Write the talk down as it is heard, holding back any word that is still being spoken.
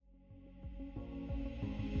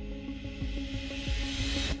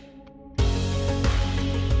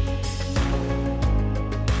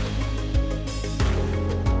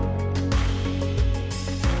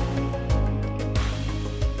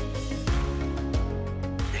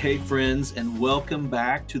Hey, friends, and welcome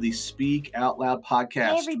back to the Speak Out Loud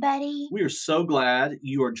podcast. Hey, everybody. We are so glad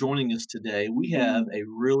you are joining us today. We have a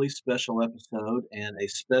really special episode and a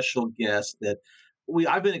special guest that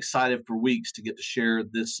I've been excited for weeks to get to share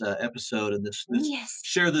this episode and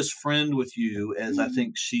share this friend with you, as I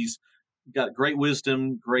think she's got great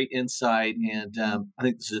wisdom, great insight, and I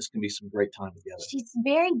think this is going to be some great time together. She's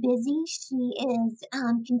very busy. She is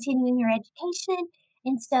continuing her education.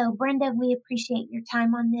 And so, Brenda, we appreciate your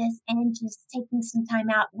time on this and just taking some time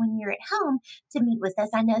out when you're at home to meet with us.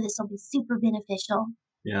 I know this will be super beneficial.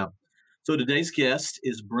 Yeah. So today's guest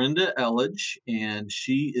is Brenda Elledge, and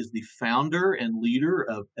she is the founder and leader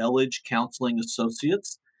of Elledge Counseling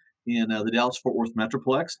Associates in the Dallas-Fort Worth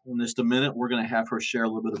Metroplex. In just a minute, we're going to have her share a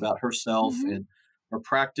little bit about herself and her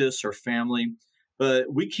practice, her family.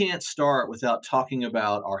 But we can't start without talking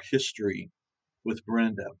about our history with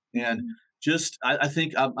Brenda. And I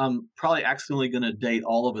think I'm probably accidentally going to date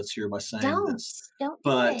all of us here by saying this.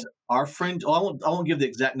 But our friend, I won't give the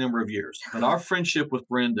exact number of years, but our friendship with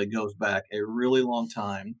Brenda goes back a really long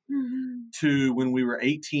time to when we were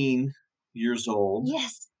 18 years old.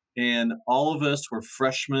 Yes. And all of us were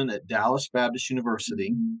freshmen at Dallas Baptist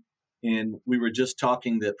University. And we were just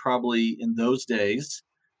talking that probably in those days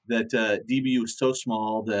that DBU was so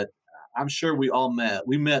small that I'm sure we all met.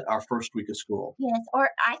 We met our first week of school. Yes, or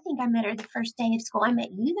I think I met her the first day of school. I met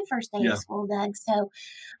you the first day of school, Doug. So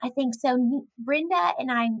I think so. Brenda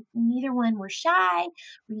and I, neither one were shy,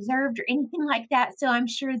 reserved, or anything like that. So I'm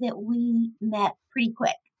sure that we met pretty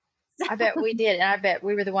quick. I bet we did. And I bet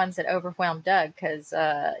we were the ones that overwhelmed Doug because,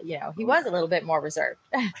 he was a little bit more reserved.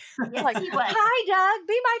 Yes, like, he was. Hi, Doug,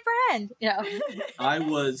 be my friend. I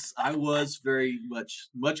was very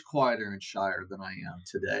much quieter and shyer than I am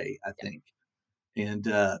today, I think. And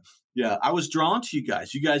I was drawn to you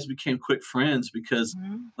guys. You guys became quick friends because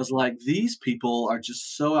I was like, these people are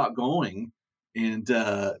just so outgoing. And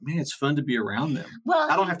it's fun to be around them. Well,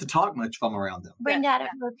 I don't have to talk much if I'm around them. Brenda, I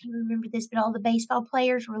don't know if you remember this, but all the baseball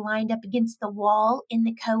players were lined up against the wall in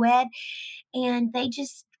the co-ed, and they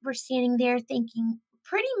just were standing there thinking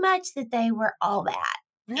pretty much that they were all that.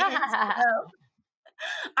 So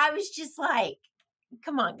I was just like,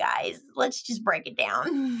 come on, guys, let's just break it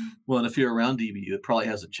down. Well, and if you're around DBU, it probably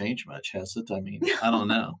hasn't changed much, has it? I mean, I don't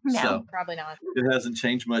know. No, so probably not. It hasn't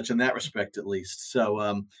changed much in that respect, at least.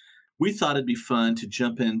 So, we thought it'd be fun to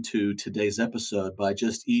jump into today's episode by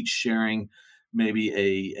just each sharing maybe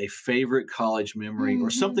a favorite college memory or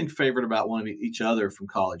something favorite about one of each other from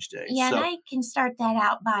college days. Yeah, and I can start that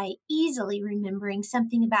out by easily remembering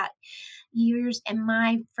something about yours and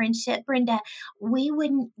my friendship. Brenda, we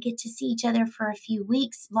wouldn't get to see each other for a few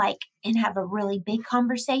weeks, and have a really big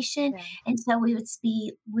conversation. Yeah. And so we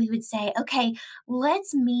would say, okay,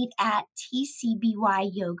 let's meet at TCBY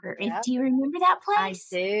Yogurt. Yep. Do you remember that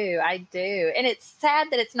place? I do. And it's sad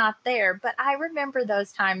that it's not there, but I remember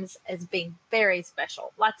those times as being very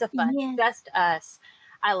special. Lots of fun. Yes. Just us.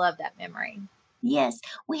 I love that memory. Yes,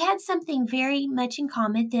 we had something very much in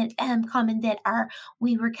common that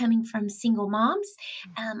we were coming from single moms.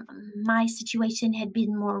 My situation had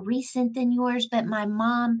been more recent than yours, but my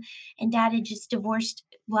mom and dad had just divorced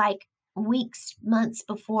months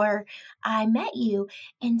before I met you.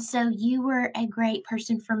 And so you were a great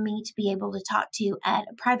person for me to be able to talk to at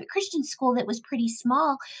a private Christian school that was pretty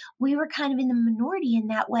small. We were kind of in the minority in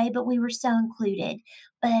that way, but we were so included.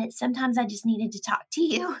 But sometimes I just needed to talk to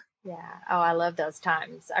you. Yeah. Oh, I love those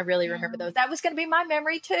times. I really remember those. That was going to be my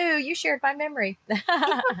memory too. You shared my memory.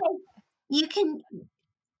 You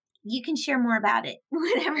can share more about it.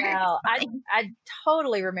 Whatever. Well, I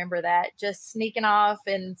totally remember that. Just sneaking off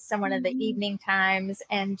in one of the evening times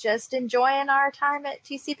and just enjoying our time at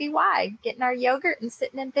TCBY, getting our yogurt and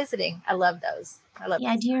sitting and visiting. I love those.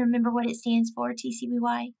 Yeah. Do you remember what it stands for,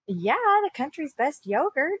 TCBY? Yeah, the country's best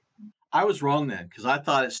yogurt. I was wrong then because I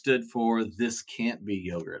thought it stood for This Can't Be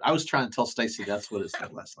Yogurt. I was trying to tell Stacy that's what it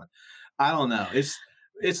said last night. I don't know.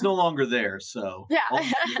 It's no longer there. So all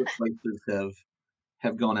the places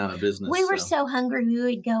have gone out of business. We were so hungry we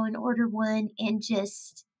would go and order one and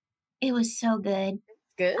it was so good.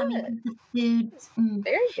 Good. I mean, the food.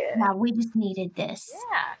 Very good. Yeah, we just needed this.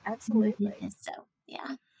 Yeah, absolutely. So,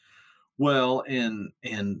 yeah. Well, and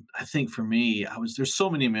I think for me, there's so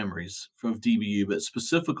many memories from DBU, but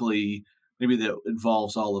specifically maybe that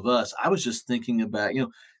involves all of us. I was just thinking about,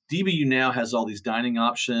 DBU now has all these dining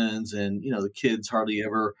options and, the students hardly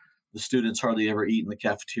ever eat in the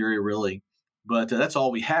cafeteria really, but that's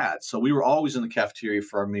all we had. So we were always in the cafeteria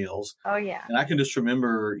for our meals. Oh yeah. And I can just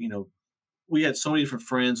remember, we had so many different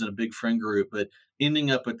friends in a big friend group, but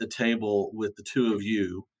ending up at the table with the two of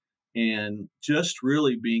you and just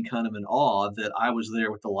really being kind of in awe that I was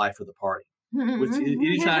there with the life of the party. With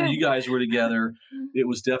anytime you guys were together, it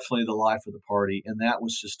was definitely the life of the party, and that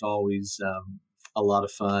was just always a lot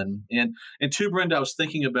of fun. And too, Brenda, I was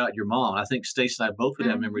thinking about your mom. I think Stace and I both would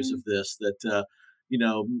have memories of this. That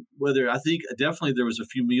whether I think definitely there was a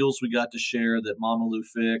few meals we got to share that Mama Lou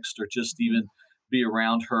fixed, or just even be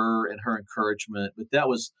around her and her encouragement. But that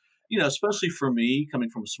was, especially for me coming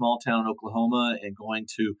from a small town in Oklahoma and going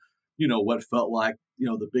to, what felt like,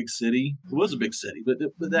 the big city. It was a big city, but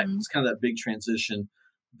that was kind of that big transition.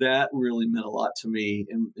 That really meant a lot to me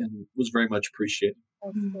and was very much appreciated.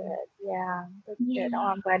 That's good. Yeah, that's good. Oh,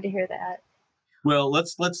 I'm glad to hear that. Well,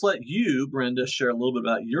 let's let you, Brenda, share a little bit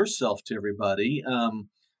about yourself to everybody.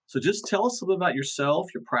 So just tell us a little bit about yourself,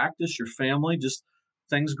 your practice, your family, just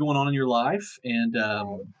things going on in your life. And I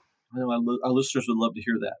know our listeners would love to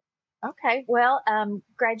hear that. Okay. Well,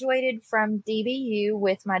 graduated from DBU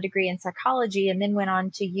with my degree in psychology, and then went on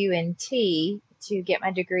to UNT to get my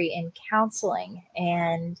degree in counseling.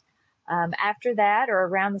 And after that, or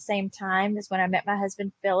around the same time, is when I met my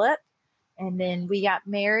husband, Philip. And then we got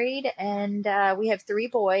married, and we have 3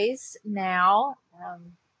 boys now.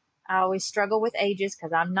 I always struggle with ages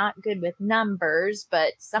because I'm not good with numbers,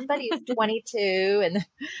 but somebody is 22 and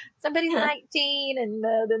somebody's 19, and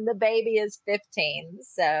then the baby is 15.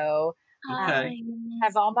 So I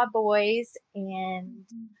have all my boys. And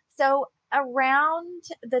so around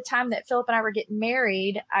the time that Philip and I were getting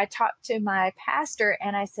married, I talked to my pastor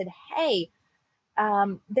and I said, hey,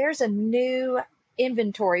 there's a new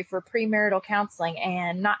inventory for premarital counseling,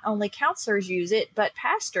 and not only counselors use it, but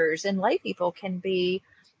pastors and lay people can be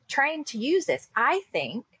trained to use this. I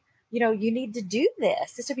think, you need to do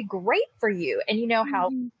this. This would be great for you. And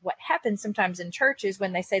how what happens sometimes in churches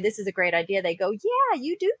when they say this is a great idea, they go, yeah,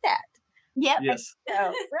 you do that. Yep. Yes. So,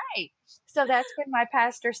 right. So that's when my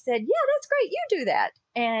pastor said, yeah, that's great. You do that,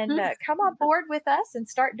 and come on board with us and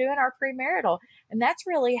start doing our premarital. And that's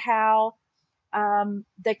really how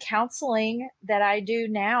the counseling that I do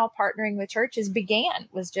now, partnering with churches, began.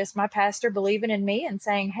 Was just my pastor believing in me and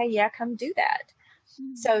saying, hey, yeah, come do that.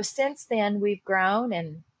 So since then we've grown,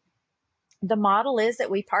 and the model is that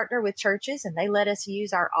we partner with churches and they let us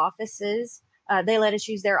use our offices. They let us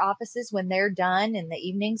use their offices when they're done in the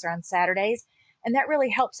evenings or on Saturdays. And that really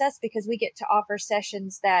helps us because we get to offer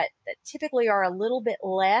sessions that typically are a little bit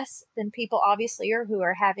less than people obviously are who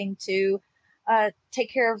are having to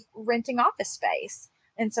take care of renting office space.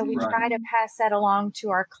 And so we try to pass that along to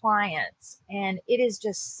our clients. And it is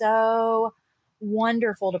just so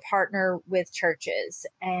wonderful to partner with churches.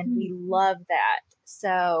 And we love that.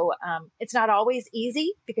 So it's not always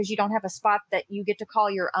easy because you don't have a spot that you get to call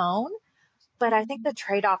your own. But I think the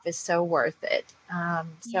trade-off is so worth it.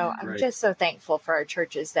 So I'm just so thankful for our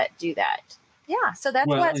churches that do that. Yeah. So that's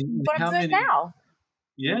what I'm doing now.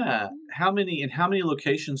 Yeah. How many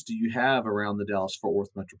locations do you have around the Dallas-Fort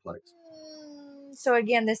Worth Metroplex? So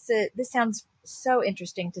again, this sounds so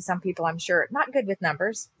interesting to some people, I'm sure. Not good with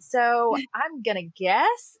numbers. So I'm going to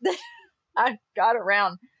guess that I've got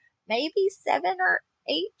around maybe 7 or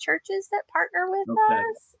 8 churches that partner with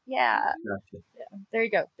us. Yeah. Gotcha. Yeah. There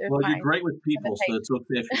you go. Well, you're great with people, so it's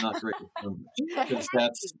okay if you're not great with numbers.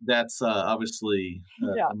 Because that's obviously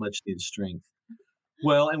a much needed strength.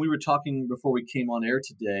 Well, and we were talking before we came on air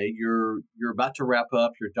today. You're about to wrap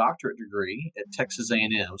up your doctorate degree at Texas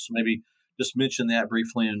A&M. So maybe just mention that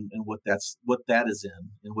briefly and what that is in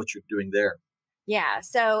and what you're doing there. Yeah,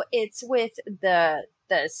 so it's with the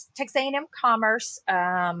Texas A&M Commerce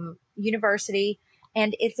University,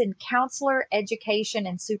 and it's in counselor education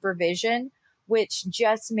and supervision, which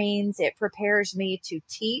just means it prepares me to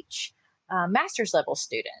teach master's level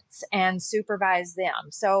students and supervise them.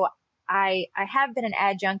 So I have been an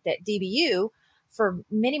adjunct at DBU for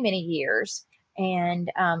many, many years. And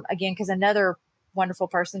again, because another wonderful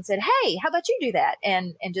person said, hey, how about you do that?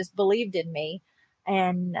 And just believed in me.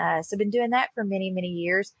 And so I've been doing that for many, many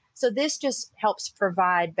years. So this just helps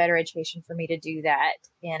provide better education for me to do that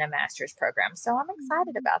in a master's program. So I'm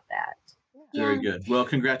excited about that. Yeah. Very good. Well,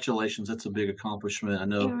 congratulations. That's a big accomplishment. I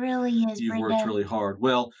know it really is. You've Brenda worked really hard.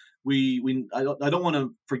 Well, I don't want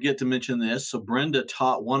to forget to mention this. So Brenda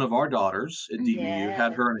taught one of our daughters at DBU,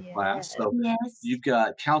 had her in a class. So you've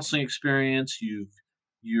got counseling experience.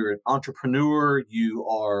 You're an entrepreneur. You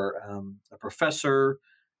are a professor.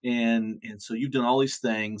 And so you've done all these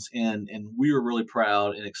things, and we were really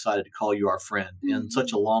proud and excited to call you our friend and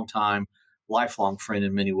such a long time, lifelong friend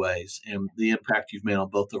in many ways. And the impact you've made on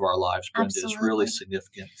both of our lives, Brenda, is really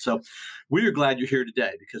significant. So we are glad you're here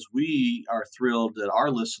today because we are thrilled that our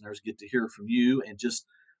listeners get to hear from you and just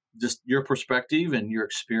your perspective and your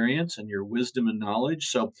experience and your wisdom and knowledge.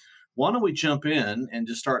 So why don't we jump in and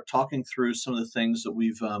just start talking through some of the things that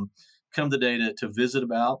we've come today to visit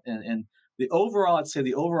about, and the overall, I'd say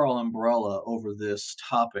the overall umbrella over this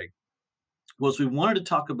topic was we wanted to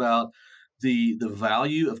talk about the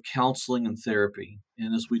value of counseling and therapy.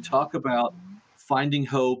 And as we talk about finding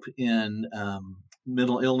hope in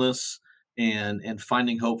mental illness and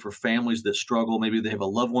finding hope for families that struggle, maybe they have a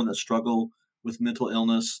loved one that struggle with mental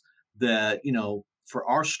illness, that, for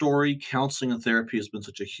our story, counseling and therapy has been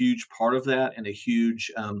such a huge part of that and a huge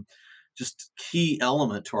just key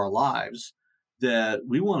element to our lives, that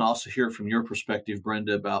we want to also hear from your perspective,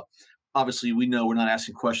 Brenda, about, obviously we know we're not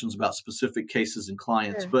asking questions about specific cases and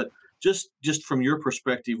clients, Sure. but just from your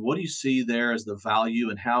perspective, what do you see there as the value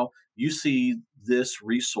and how you see this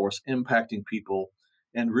resource impacting people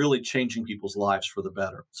and really changing people's lives for the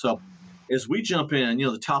better? So as we jump in,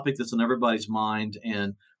 the topic that's on everybody's mind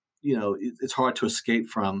and, it's hard to escape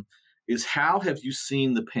from is, how have you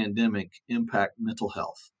seen the pandemic impact mental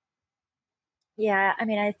health? Yeah, I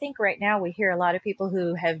mean, I think right now we hear a lot of people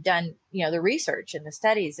who have done, the research and the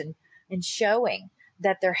studies and showing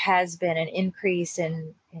that there has been an increase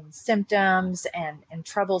in symptoms and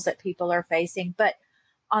troubles that people are facing. But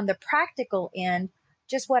on the practical end,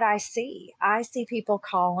 just what I see people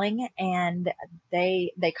calling, and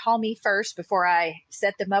they call me first before I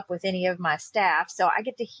set them up with any of my staff. So I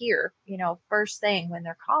get to hear, first thing when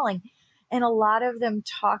they're calling. And a lot of them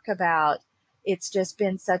talk about, it's just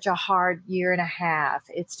been such a hard year and a half.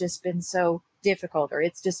 It's just been so difficult, or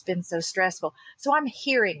it's just been so stressful. So I'm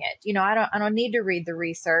hearing it. I don't need to read the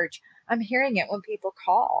research. I'm hearing it when people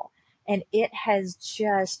call. And it has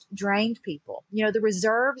just drained people. The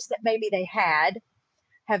reserves that maybe they had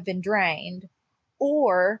have been drained,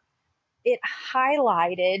 or it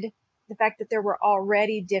highlighted the fact that there were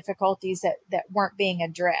already difficulties that weren't being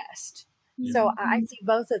addressed. Yeah. So I Mhm. see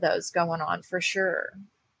both of those going on for sure.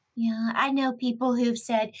 Yeah, I know people who've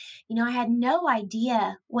said, I had no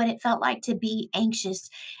idea what it felt like to be anxious,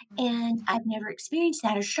 and I've never experienced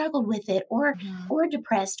that or struggled with it, Mhm. or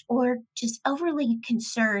depressed or just overly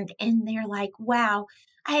concerned, and they're like, wow,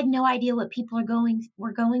 I had no idea what people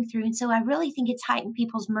were going through. And so I really think it's heightened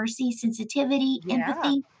people's mercy, sensitivity, Yeah.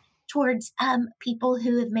 empathy towards people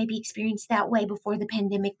who have maybe experienced that way before the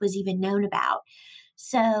pandemic was even known about.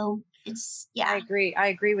 So it's I yeah. agree. I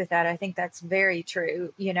agree with that. I think that's very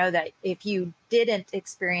true. That if you didn't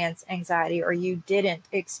experience anxiety, or you didn't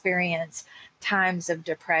experience times of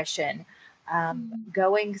depression, Mm.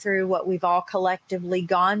 going through what we've all collectively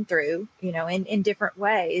gone through, in different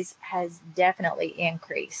ways, has definitely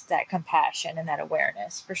increased that compassion and that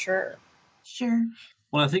awareness for sure. Sure.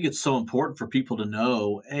 Well, I think it's so important for people to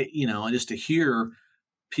know, and just to hear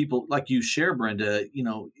people like you share, Brenda,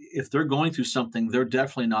 if they're going through something, they're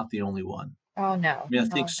definitely not the only one. Oh, I no. mean, I Oh,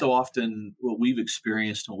 think no. so often what we've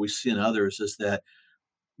experienced and what we see in others is that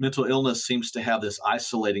mental illness seems to have this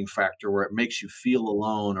isolating factor where it makes you feel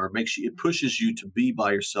alone, or it pushes you to be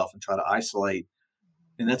by yourself and try to isolate.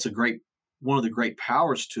 And that's one of the great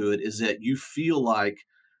powers to it, is that you feel like,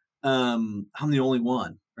 I'm the only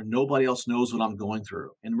one, or nobody else knows what I'm going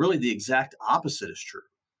through. And really the exact opposite is true.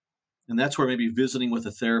 And that's where maybe visiting with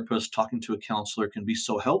a therapist, talking to a counselor can be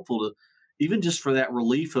so helpful, to even just for that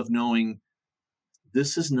relief of knowing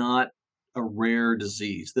this is not a rare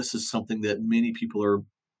disease. This is something that many people are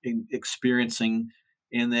experiencing,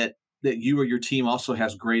 and that you or your team also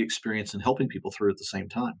has great experience in helping people through at the same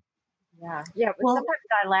time. Yeah, yeah. But Well,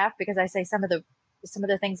 sometimes I laugh because I say some of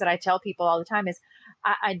the things that I tell people all the time is,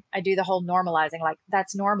 I do the whole normalizing, like,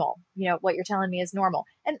 that's normal. What you're telling me is normal,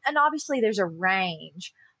 and obviously there's a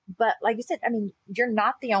range, but like you said, I mean, you're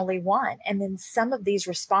not the only one. And then some of these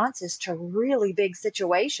responses to really big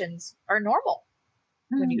situations are normal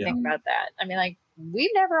when you Yeah. think mhm. about that. I mean, like,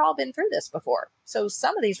 we've never all been through this before, so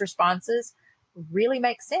some of these responses really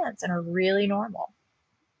make sense and are really normal.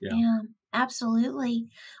 Yeah. Yeah, absolutely.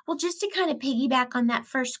 Well, just to kind of piggyback on that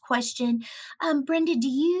first question, Brenda, do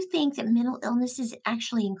you think that mental illness is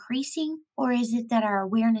actually increasing, or is it that our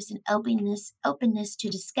awareness and openness to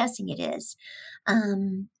discussing it is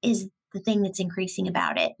the thing that's increasing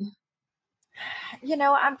about it?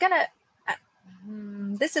 I'm gonna. uh,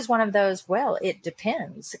 this is one of those, well, it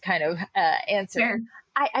depends kind of answers. Sure.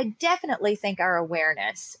 I definitely think our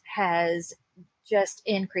awareness has just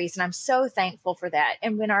increased, and I'm so thankful for that.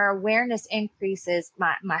 And when our awareness increases,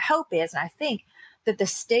 my hope is, and I think that the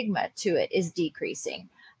stigma to it is decreasing.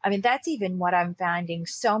 I mean, that's even what I'm finding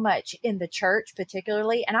so much in the church,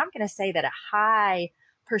 particularly. And I'm going to say that a high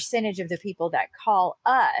percentage of the people that call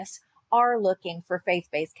us are looking for faith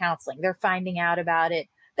based counseling. They're finding out about it.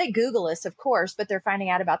 They Google us, of course, but they're finding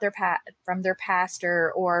out about from their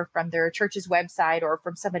pastor or from their church's website or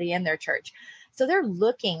from somebody in their church. So they're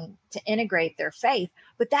looking to integrate their faith,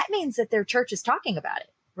 but that means that their church is talking about it,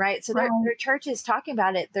 right? So Right. their church is talking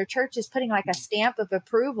about it. Their church is putting like a stamp of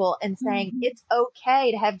approval and saying Mhm. it's okay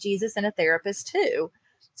to have Jesus and a therapist too.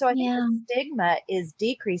 So I think Yeah. the stigma is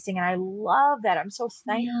decreasing, and I love that. I'm so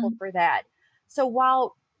Yeah. thankful for that. So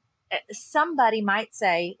while somebody might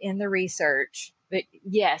say in the research that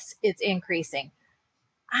yes, it's increasing,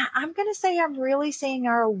 I'm going to say I'm really seeing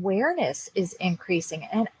our awareness is increasing,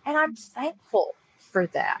 and I'm thankful for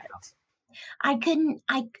that. I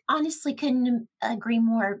honestly couldn't agree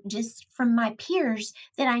more, just from my peers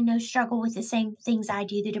that I know struggle with the same things I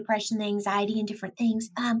do, the depression, the anxiety, and different things.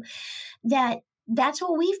 That that's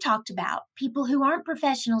what we've talked about. People who aren't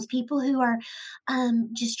professionals, people who are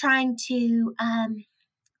just trying to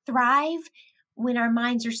thrive when our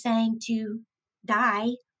minds are saying to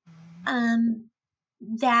die. Um,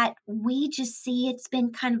 that we just see it's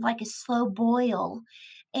been kind of like a slow boil.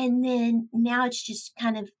 And then now it's just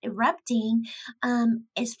kind of erupting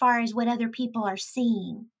as far as what other people are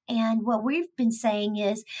seeing. And what we've been saying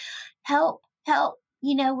is, help, help.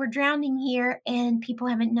 We're drowning here, and people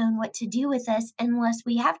haven't known what to do with us unless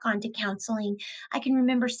we have gone to counseling. I can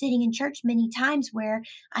remember sitting in church many times where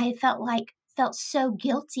I had felt so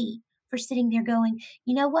guilty for sitting there going,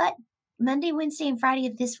 you know what? Monday, Wednesday, and Friday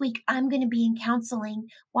of this week, I'm going to be in counseling.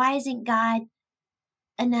 Why isn't God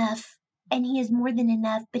enough? And He is more than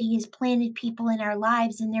enough, but He has planted people in our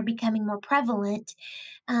lives, and they're becoming more prevalent,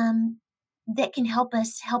 um, that can help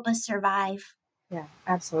us survive. Yeah,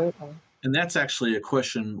 absolutely. And that's actually a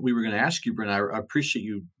question we were going to ask you, Brent. I appreciate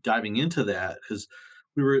you diving into that, because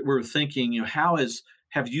we were thinking,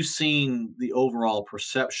 have you seen the overall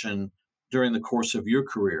perception during the course of your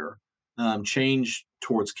career change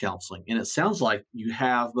towards counseling? And it sounds like you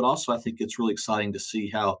have, but also I think it's really exciting to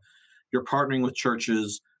see how you're partnering with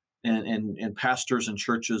churches, and pastors and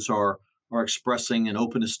churches are expressing an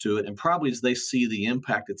openness to it, and probably as they see the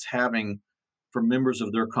impact it's having for members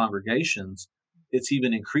of their congregations, it's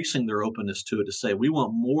even increasing their openness to it, to say we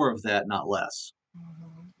want more of that, not less.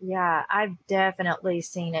 Yeah, I've definitely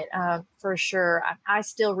seen it for sure. I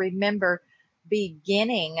still remember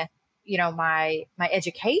beginning, my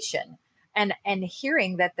education and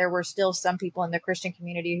hearing that there were still some people in the Christian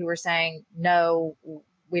community who were saying, no,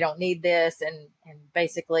 we don't need this, and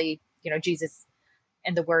basically, Jesus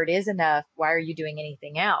and the word is enough. Why are you doing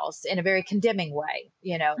anything else? In a very condemning way,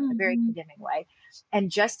 in a very Mhm. condemning way. And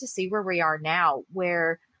just to see where we are now,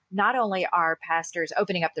 where not only are pastors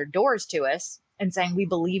opening up their doors to us and saying, we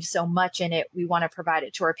believe so much in it, we want to provide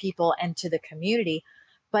it to our people and to the community,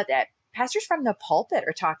 but that pastors from the pulpit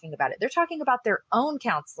are talking about it. They're talking about their own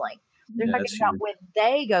counseling. They're Yeah, talking that's about huge. when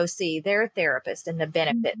they go see their therapist and the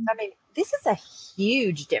benefits. Mhm. I mean, this is a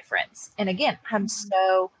huge difference. And again, I'm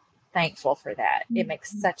so thankful for that. It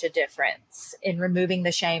makes Mhm. such a difference in removing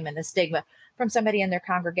the shame and the stigma from somebody in their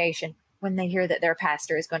congregation when they hear that their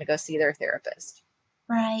pastor is going to go see their therapist.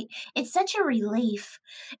 Right. It's such a relief.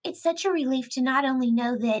 It's such a relief to not only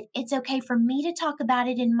know that it's okay for me to talk about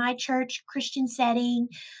it in my church Christian setting,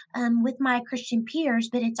 with my Christian peers,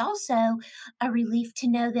 but it's also a relief to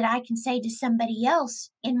know that I can say to somebody else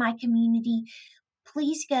in my community,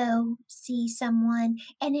 please go see someone,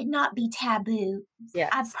 and it not be taboo. I'm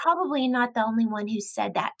Yes. probably not the only one who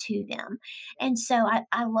said that to them. And so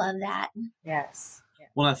I love that. Yes. Yeah.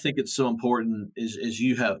 Well, I think it's so important is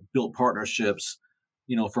you have built partnerships,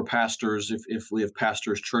 for pastors, if we have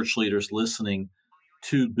pastors, church leaders listening,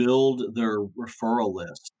 to build their referral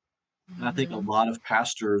list. And I think a Mhm. lot of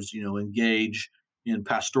pastors, engage in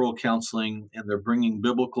pastoral counseling, and they're bringing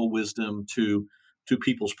biblical wisdom to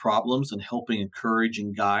people's problems and helping encourage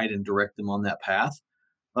and guide and direct them on that path.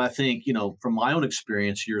 But I think, from my own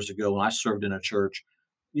experience years ago when I served in a church,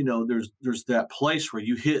 there's that place where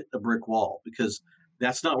you hit a brick wall, because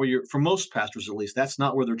that's not where for most pastors at least, that's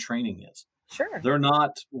not where their training is. Sure. They're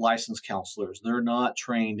not licensed counselors. They're not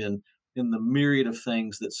trained in the myriad of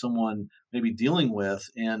things that someone may be dealing with.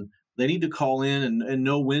 And they need to call in and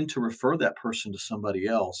know when to refer that person to somebody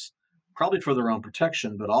else, probably for their own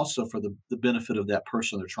protection, but also for the benefit of that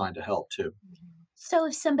person they're trying to help too. So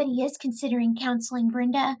if somebody is considering counseling,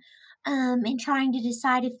 Brenda, and trying to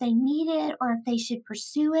decide if they need it or if they should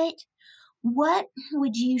pursue it, what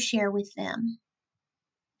would you share with them?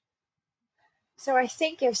 So I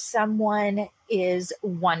think if someone is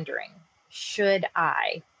wondering, should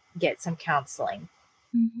I get some counseling?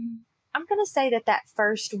 Mhm. I'm going to say that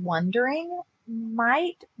first wondering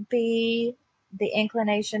might be the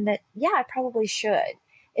inclination that, yeah, I probably should.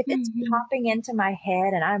 If it's Mhm. popping into my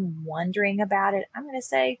head and I'm wondering about it, I'm going to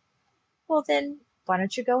say, well, then why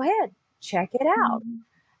don't you go ahead? Check it out. Mhm.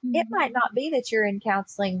 It Mhm. might not be that you're in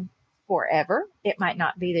counseling forever. It might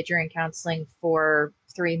not be that you're in counseling for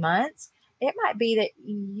 3 months. It might be that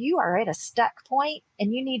you are at a stuck point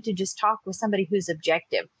and you need to just talk with somebody who's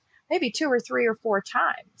objective, maybe 2 or 3 or 4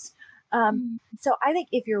 times. Um, Mhm. so I think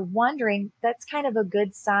if you're wondering, that's kind of a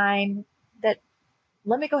good sign that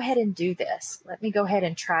let me go ahead and do this. Let me go ahead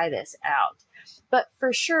and try this out. But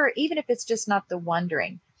for sure, even if it's just not the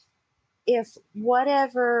wondering, if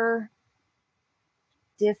whatever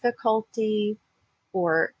difficulty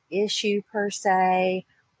or issue per se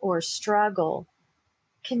or struggle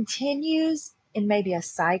continues in maybe a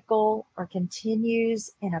cycle or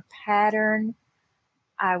continues in a pattern,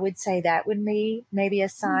 I would say that would be maybe a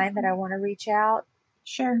sign that I Mhm. want to reach out.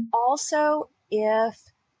 Sure. Also,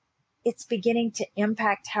 if it's beginning to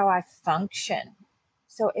impact how I function.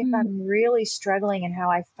 So if Mm. I'm really struggling in how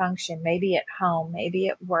I function, maybe at home, maybe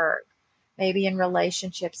at work, maybe in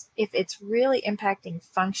relationships, if it's really impacting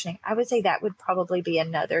functioning, I would say that would probably be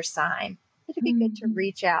another sign. It'd be good to Mhm.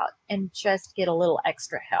 reach out and just get a little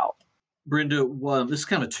extra help. Brenda, well, this is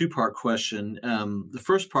kind of a two-part question. The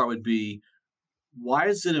first part would be, why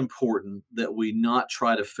is it important that we not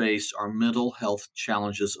try to face our mental health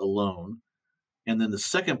challenges alone? And then the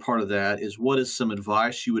second part of that is, what is some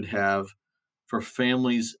advice you would have for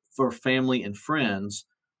family and friends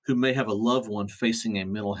who may have a loved one facing a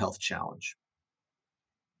mental health challenge?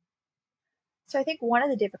 So I think one of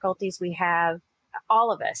the difficulties we have,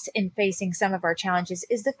 all of us, in facing some of our challenges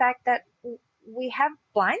is the fact that we have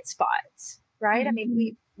blind spots, right? I mean,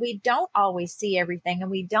 Mhm. we don't always see everything and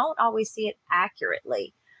we don't always see it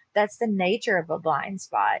accurately. That's the nature of a blind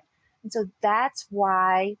spot. And so that's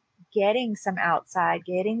why getting some outside,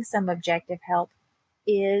 getting some objective help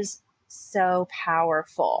is so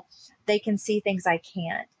powerful. They can see things I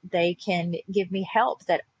can't. They can give me help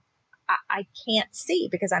that I can't see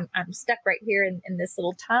because I'm stuck right here in this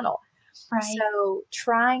little tunnel. Right. So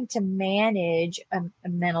trying to manage a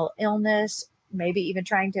mental illness, maybe even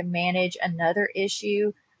trying to manage another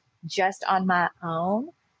issue just on my own,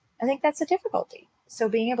 I think that's a difficulty. So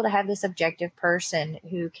being able to have this objective person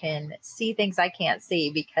who can see things I can't see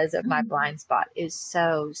because of my Mhm. blind spot is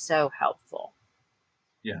so, so helpful.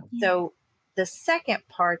 Yeah. Yeah. So the second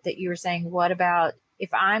part that you were saying, what about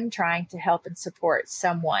if I'm trying to help and support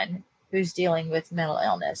someone who's dealing with mental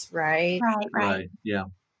illness, right? Right, right. Right.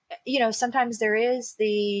 Yeah. Sometimes there is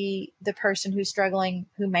the person who's struggling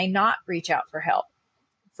who may not reach out for help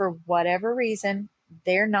for whatever reason.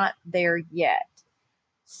 They're not there yet.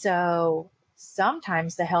 So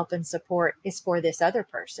sometimes the help and support is for this other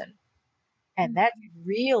person. And that's Mhm.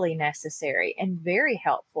 really necessary and very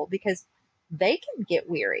helpful because they can get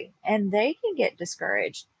weary and they can get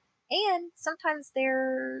discouraged. And sometimes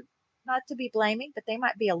they're not to be blaming, but they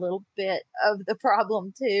might be a little bit of the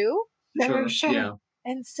problem too. Sure, Sure. sure. Yeah.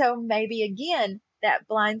 And so maybe again, that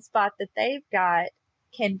blind spot that they've got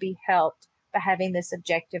can be helped by having this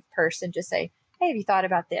objective person just say, hey, have you thought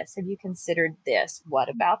about this? Have you considered this? What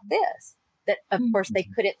about this? That, of course, they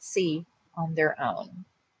Mhm. couldn't see on their own.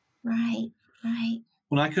 Right, right.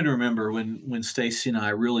 When I can remember when Stacy and I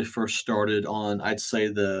really first started on, I'd say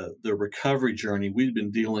the recovery journey, we'd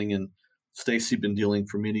been dealing and Stacy been dealing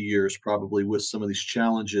for many years probably with some of these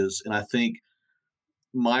challenges. And I think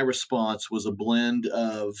my response was a blend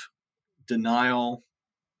of denial,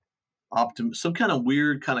 some kind of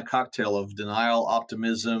weird kind of cocktail of denial,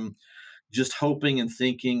 optimism, just hoping and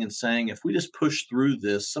thinking and saying, if we just push through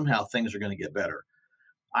this, somehow things are going to get better.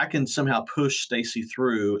 I can somehow push Stacy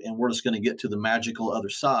through and we're just going to get to the magical other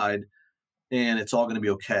side and it's all going to be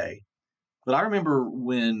okay. But I remember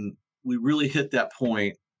when we really hit that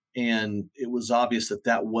point and it was obvious that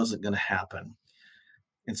that wasn't going to happen.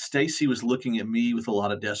 And Stacy was looking at me with a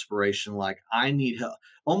lot of desperation, like, I need help.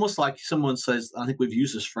 Almost like someone says, I think we've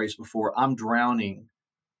used this phrase before, I'm drowning,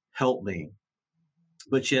 help me.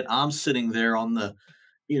 But yet I'm sitting there on the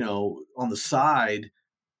side.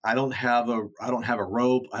 I don't have a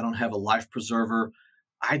rope. I don't have a life preserver.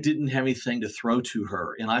 I didn't have anything to throw to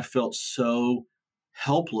her. And I felt so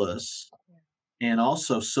helpless and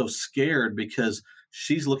also so scared because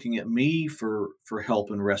she's looking at me for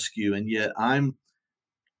help and rescue. And yet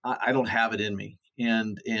I don't have it in me.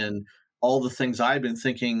 And all the things I've been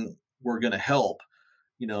thinking were going to help,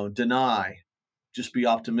 deny, just be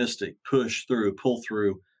optimistic, push through, pull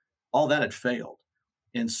through, all that had failed.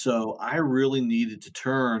 And so I really needed to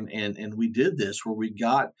turn and we did this where we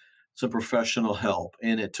got some professional help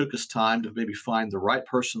and it took us time to maybe find the right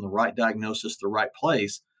person, the right diagnosis, the right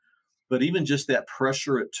place. But even just that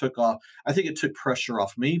pressure it took off, I think it took pressure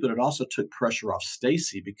off me, but it also took pressure off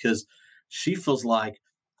Stacy because she feels like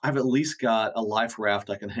I've at least got a life raft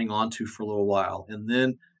I can hang on to for a little while and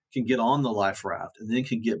then can get on the life raft and then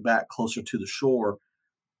can get back closer to the shore.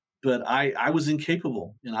 But I was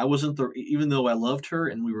incapable and I wasn't the, even though I loved her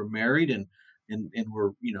and we were married and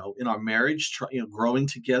we're, in our marriage, growing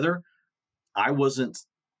together, I wasn't,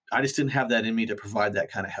 I just didn't have that in me to provide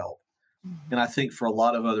that kind of help. And I think for a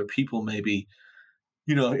lot of other people, maybe,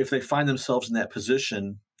 if they find themselves in that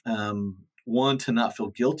position, one, to not feel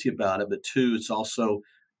guilty about it, but two, it's also,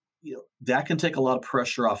 that can take a lot of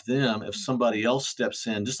pressure off them if somebody else steps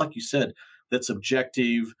in, just like you said, that's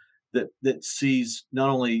objective, that sees not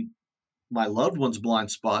only my loved one's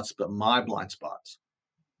blind spots, but my blind spots.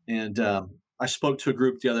 And I spoke to a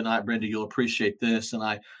group the other night, Brenda, you'll appreciate this. And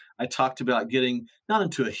I talked about getting not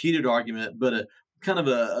into a heated argument, but a kind of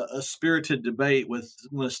a spirited debate with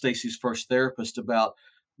one of Stacy's first therapists about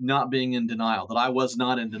not being in denial, that I was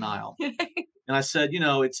not in denial. And I said,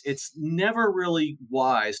 it's never really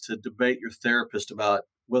wise to debate your therapist about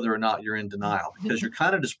whether or not you're in denial because you're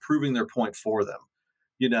kind of just proving their point for them,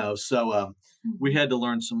 So we had to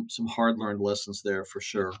learn some hard learned lessons there for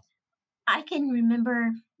sure. I can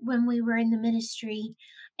remember when we were in the ministry,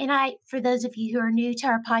 and for those of you who are new to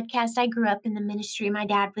our podcast, I grew up in the ministry. My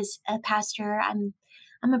dad was a pastor.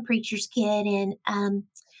 I'm a preacher's kid, and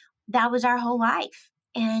that was our whole life.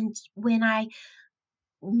 And when I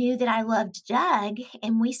knew that I loved Doug,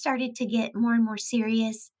 and we started to get more and more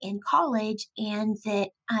serious in college, and that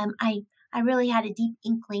I really had a deep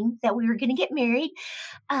inkling that we were going to get married.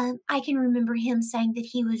 I can remember him saying that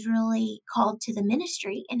he was really called to the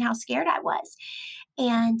ministry and how scared I was.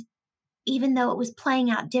 And even though it was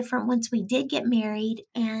playing out different once we did get married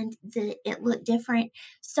and it looked different,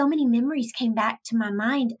 so many memories came back to my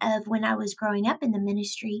mind of when I was growing up in the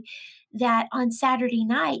ministry that on Saturday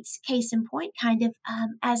nights, case in point, kind of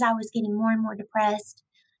as I was getting more and more depressed,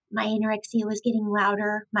 my anorexia was getting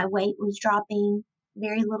louder, my weight was dropping,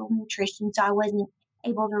 very little nutrition, so I wasn't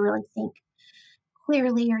able to really think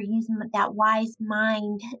clearly or use that wise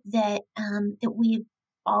mind that we've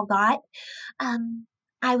all got.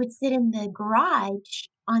 I would sit in the garage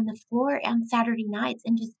on the floor on Saturday nights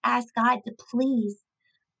and just ask God to please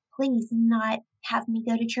not have me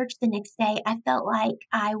go to church the next day. I felt like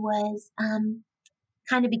I was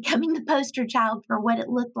kind of becoming the poster child for what it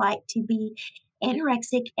looked like to be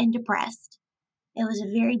anorexic and depressed. It was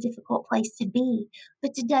a very difficult place to be.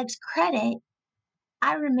 But to Doug's credit,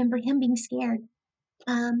 I remember him being scared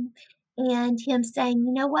and him saying,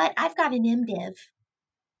 you know what, I've got an MDiv.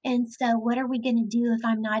 And so what are we going to do if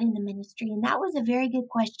I'm not in the ministry? And that was a very good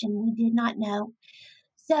question. We did not know.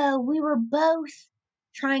 So we were both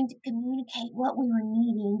trying to communicate what we were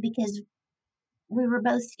needing because we were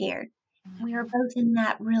both scared. We were both in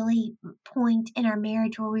that really point in our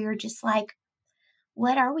marriage where we were just like,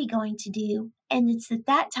 what are we going to do? And it's at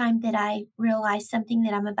that time that I realized something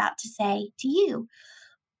that I'm about to say to you.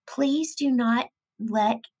 Please do not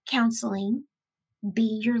let counseling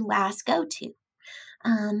be your last go-to.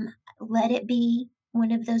 Let it be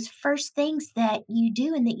one of those first things that you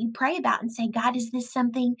do and that you pray about and say, God, is this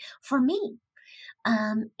something for me?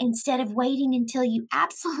 Instead of waiting until you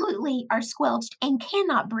absolutely are squelched and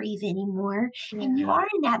cannot breathe anymore, and you are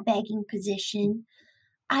in that begging position,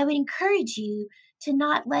 I would encourage you to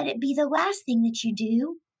not let it be the last thing that you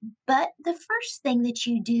do, but the first thing that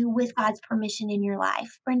you do with God's permission in your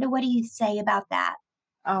life. Brenda, what do you say about that?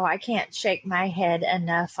 Oh, I can't shake my head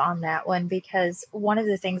enough on that one because one of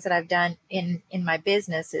the things that I've done in my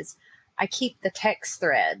business is I keep the text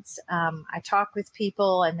threads. I talk with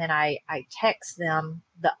people and then I text them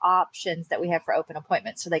the options that we have for open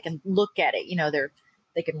appointments so they can look at it.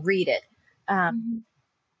 They can read it.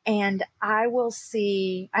 And I will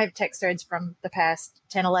see, I have text threads from the past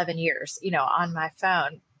 10, 11 years, on my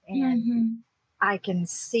phone. And I can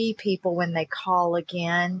see people when they call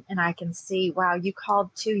again and I can see, wow, you called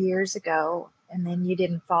 2 years ago and then you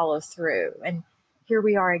didn't follow through. And here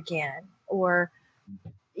we are again. Or,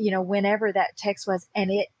 whenever that text was, and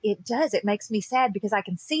it makes me sad because I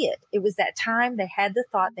can see it. It was that time they had the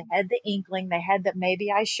thought, they had the inkling, they had that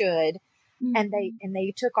maybe I should. And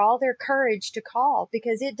they took all their courage to call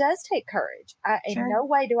because it does take courage. In no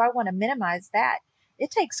way do I want to minimize that. It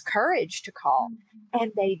takes courage to call.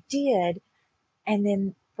 And they did. And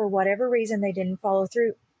then for whatever reason, they didn't follow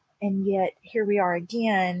through. And yet here we are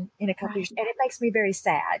again in a couple years. And it makes me very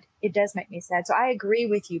sad. It does make me sad. So I agree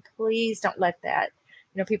with you. Please don't let that,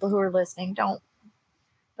 people who are listening, don't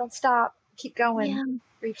stop. Keep going. Yeah.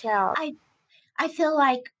 Reach out. I feel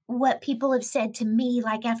like what people have said to me,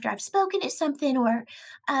 like after I've spoken at something or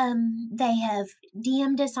they have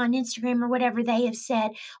DM'd us on Instagram or whatever, they have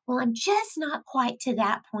said, well, I'm just not quite to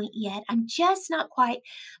that point yet. I'm just not quite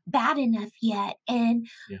bad enough yet. And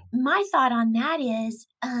Yeah. my thought on that is,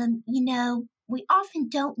 we often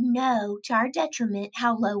don't know to our detriment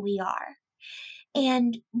how low we are.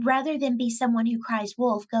 And rather than be someone who cries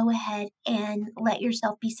wolf, go ahead and let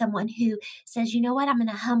yourself be someone who says, you know what, I'm going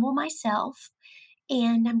to humble myself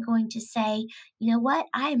and I'm going to say, you know what,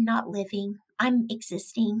 I am not living, I'm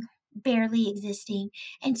existing, barely existing.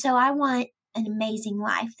 And so I want an amazing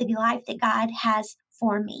life, the life that God has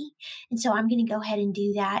for me. And so I'm going to go ahead and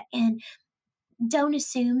do that. And don't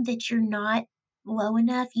assume that you're not low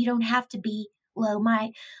enough. You don't have to be low.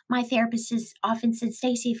 My therapist has often said,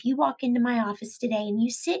 Stacy, if you walk into my office today and you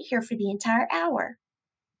sit here for the entire hour,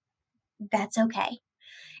 that's okay.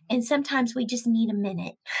 And sometimes we just need a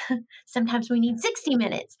minute. Sometimes we need 60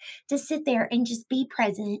 minutes to sit there and just be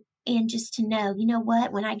present and just to know, you know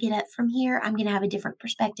what, when I get up from here, I'm going to have a different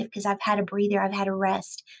perspective because I've had a breather, I've had a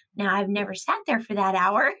rest. Now, I've never sat there for that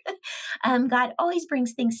hour. God always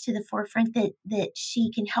brings things to the forefront that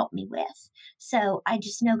she can help me with. So I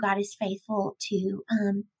just know God is faithful to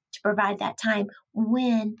provide that time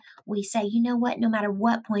when we say, you know what, no matter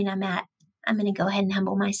what point I'm at, I'm going to go ahead and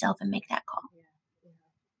humble myself and make that call.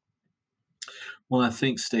 Well, I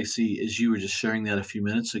think, Stacy, as you were just sharing that a few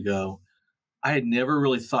minutes ago, I had never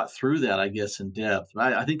really thought through that, I guess, in depth.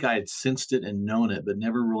 I think I had sensed it and known it, but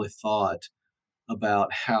never really thought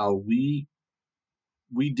about how we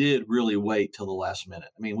did really wait till the last minute.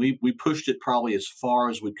 I mean, we pushed it probably as far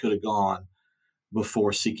as we could have gone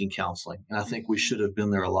before seeking counseling, and I think we should have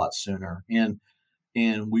been there a lot sooner.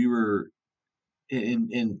 And we were,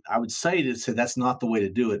 and I would say that's not the way to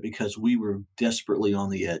do it because we were desperately on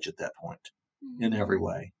the edge at that point in every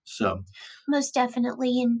way. So most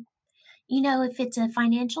definitely. And if it's a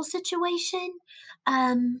financial situation,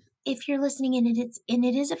 if you're listening and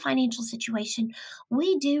it is a financial situation,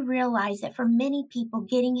 we do realize that for many people,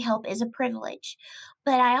 getting help is a privilege.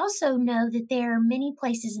 But I also know that there are many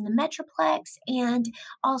places in the Metroplex and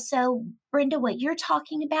also, Brenda, what you're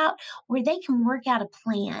talking about, where they can work out a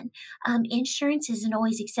plan. Insurance isn't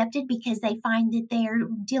always accepted because they find that they're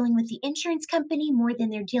dealing with the insurance company more than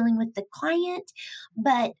they're dealing with the client.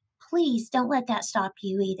 But please don't let that stop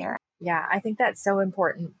you either. Yeah, I think that's so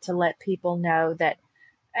important to let people know that,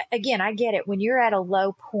 again, I get it. When you're at a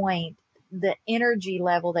low point, the energy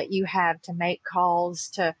level that you have to make calls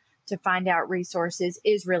to find out resources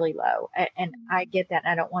is really low. And I get that.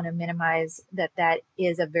 And I don't want to minimize that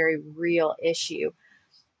is a very real issue.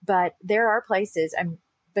 But there are places, and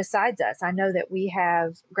besides us, I know that we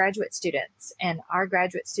have graduate students, and our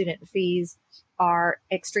graduate student fees are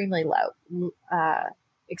extremely low,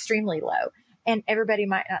 extremely low. And everybody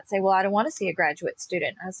might not say, well, I don't want to see a graduate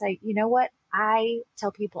student. I say, you know what? I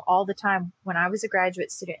tell people all the time, when I was a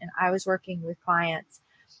graduate student and I was working with clients,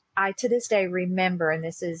 I to this day remember, and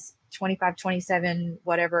this is 25, 27,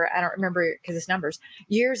 whatever, I don't remember because it's numbers,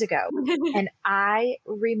 years ago. And I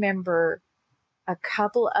remember a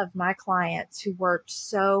couple of my clients who worked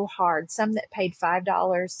so hard, some that paid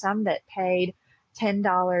 $5, some that paid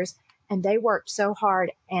 $10, and they worked so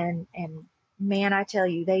hard and man, I tell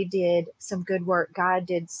you, they did some good work. God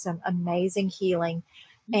did some amazing healing.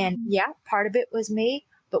 And yeah, part of it was me.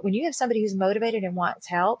 But when you have somebody who's motivated and wants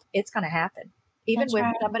help, it's going to happen. Even That's with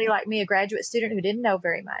right. somebody like me, a graduate student who didn't know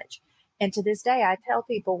very much. And to this day, I tell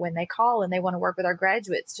people when they call and they want to work with our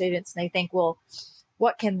graduate students and they think, well,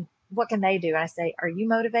 what can they do? And I say, are you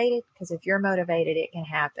motivated? Because if you're motivated, it can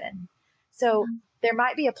happen. So there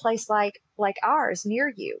might be a place like ours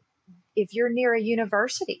near you. If you're near a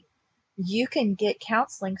university, you can get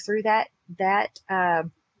counseling through that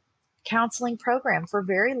counseling program for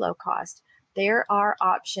very low cost. There are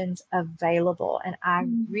options available, and I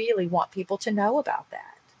really want people to know about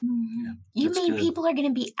that. Yeah, you mean good. People are going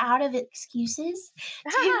to be out of excuses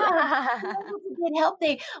to get help?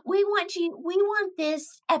 We want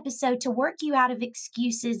this episode to work you out of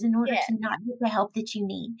excuses in order to not get the help that you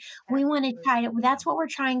need. We want to try to. That's what we're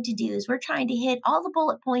trying to do. Is we're trying to hit all the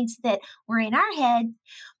bullet points that were in our head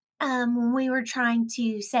when we were trying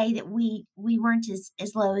to say that we weren't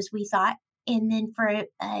as low as we thought. And then for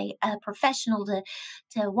a professional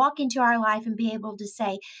to walk into our life and be able to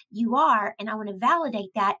say, you are, and I want to validate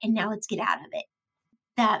that, and now let's get out of it.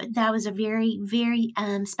 That was a very, very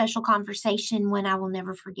special conversation, one I will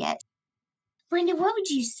never forget. Brenda, what would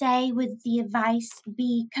you say would the advice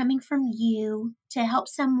be coming from you to help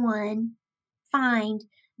someone find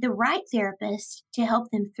the right therapist to help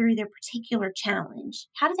them through their particular challenge?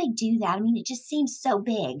 How do they do that? I mean, it just seems so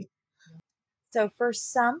big. So for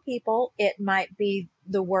some people, it might be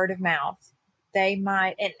the word of mouth. They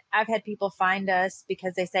might, and I've had people find us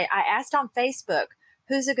because they say, I asked on Facebook,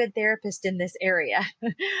 who's a good therapist in this area?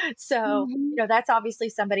 So, Mhm. that's obviously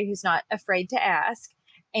somebody who's not afraid to ask.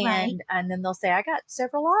 Right. And then they'll say, I got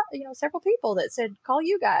several people that said, call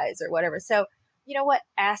you guys or whatever. So, you know what?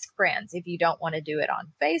 Ask friends if you don't want to do it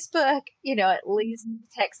on Facebook, at least Mhm.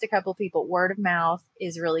 text a couple people. Word of mouth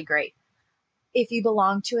is really great. If you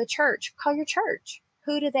belong to a church, call your church.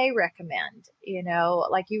 Who do they recommend?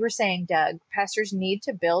 Like you were saying, Doug, pastors need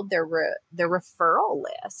to build their referral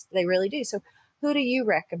list. They really do. So, who do you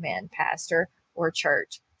recommend, pastor or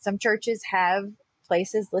church? Some churches have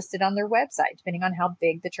places listed on their website, depending on how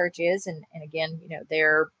big the church is, and again,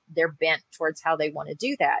 they're bent towards how they want to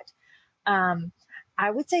do that. Um, I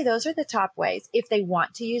would say those are the top ways. If they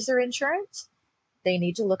want to use their insurance, they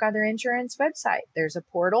need to look on their insurance website. There's a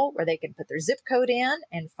portal where they can put their zip code in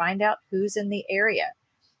and find out who's in the area.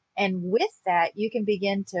 And with that, you can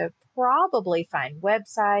begin to probably find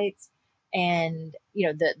websites and,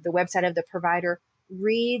 the website of the provider,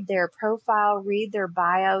 read their profile, read their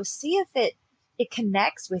bio, see if it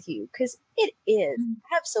connects with you, because it is Mhm.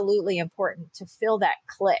 absolutely important to feel that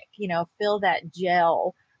click, feel that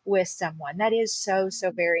gel with someone. That is so, so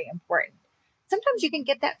very important. Sometimes you can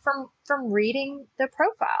get that from reading the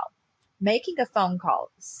profile, making a phone call,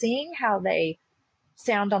 seeing how they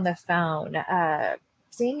sound on the phone,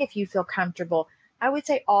 seeing if you feel comfortable. I would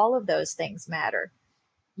say all of those things matter.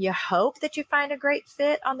 You hope that you find a great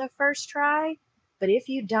fit on the first try, but if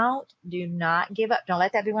you don't, do not give up. Don't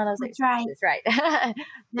let that be one of those That's right. excuses, right? That's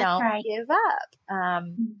Don't right. give up.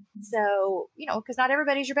 Mhm. So, because not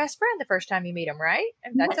everybody's your best friend the first time you meet them, right?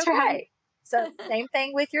 And that's That's right. okay. So, same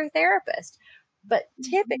thing with your therapist. But Mhm.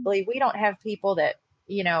 typically, we don't have people that,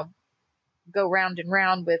 go round and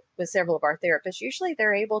round with several of our therapists. Usually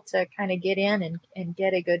they're able to kind of get in and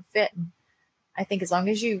get a good fit. And I think as long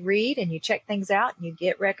as you read and you check things out and you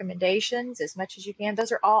get recommendations as much as you can,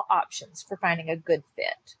 those are all options for finding a good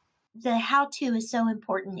fit. The how to is so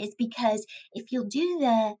important is because if you'll do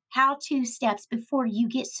the how to steps before you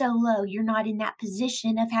get so low, you're not in that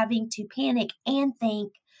position of having to panic and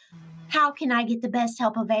think, Mhm. how can I get the best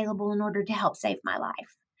help available in order to help save my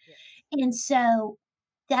life? Yes. And so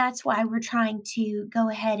that's why we're trying to go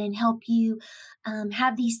ahead and help you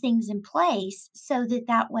have these things in place so that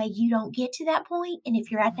that way you don't get to that point. And if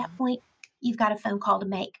you're at that Mhm. point, you've got a phone call to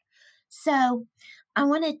make. So I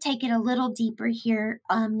want to take it a little deeper here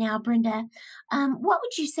now, Brenda. What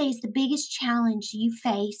would you say is the biggest challenge you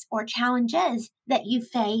face or challenges that you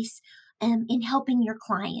face in helping your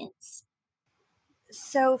clients?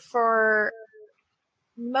 So for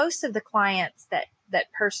most of the clients that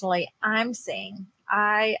personally I'm seeing,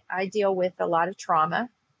 I deal with a lot of trauma,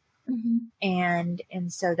 Hmm. and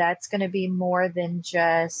so that's going to be more than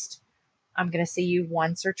just I'm going to see you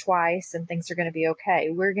once or twice and things are going to be okay.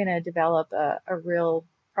 We're going to develop a real,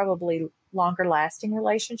 probably longer lasting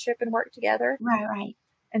relationship and work together. Right, right.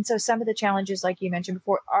 And so some of the challenges, like you mentioned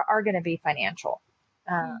before, are going to be financial.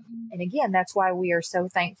 Hmm. And again, that's why we are so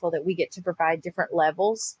thankful that we get to provide different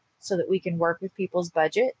levels so that we can work with people's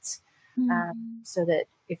budgets. Hmm. So that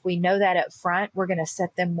if we know that up front, we're going to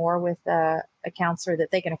set them more with a counselor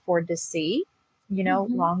that they can afford to see,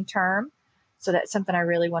 Hmm. long term. So that's something I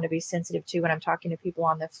really want to be sensitive to when I'm talking to people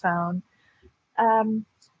on the phone. Um,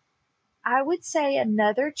 I would say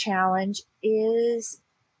another challenge is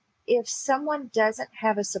if someone doesn't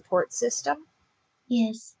have a support system,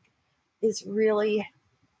 Yes. is really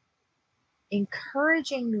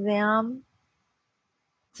encouraging them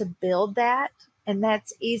to build that. And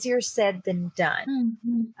that's easier said than done.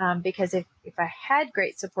 Hmm. Because if I had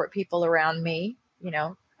great support people around me,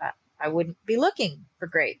 I wouldn't be looking for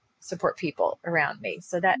great support people around me.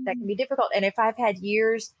 So that can be difficult. And if I've had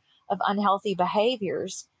years of unhealthy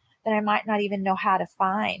behaviors, then I might not even know how to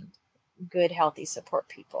find good, healthy support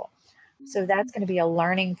people. So that's going to be a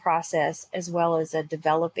learning process as well as a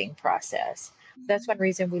developing process. That's one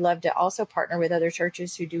reason we love to also partner with other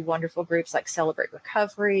churches who do wonderful groups like Celebrate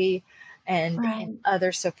Recovery and Right.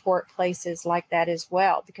 other support places like that as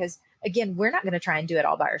well. Because again, we're not going to try and do it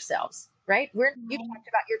all by ourselves, right? You've Right. talked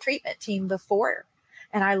about your treatment team before,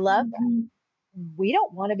 and I love that. Mhm. We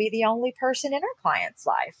don't want to be the only person in our client's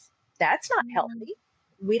life. That's not Mhm. healthy.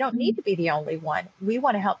 We don't need Mhm. to be the only one. We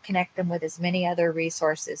want to help connect them with as many other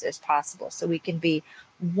resources as possible so we can be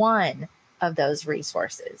one of those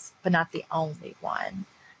resources, but not the only one.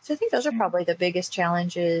 So I think those are Sure. probably the biggest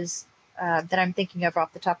challenges that I'm thinking of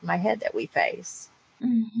off the top of my head that we face.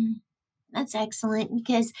 Mhm. That's excellent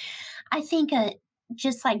because I think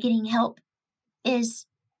just like getting help is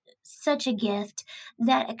such a gift,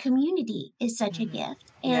 that a community is such a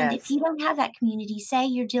gift. And if Yes. you don't have that community, say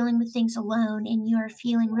you're dealing with things alone and you're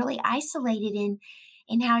feeling really isolated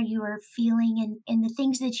in how you are feeling and the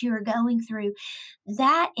things that you are going through,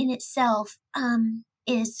 that in itself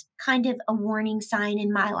is kind of a warning sign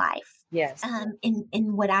in my life. Yes.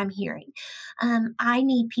 In what I'm hearing, I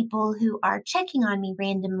need people who are checking on me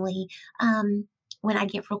randomly when I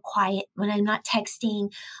get real quiet, when I'm not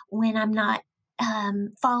texting, when I'm not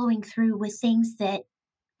following through with things that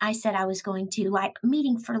I said I was going to, like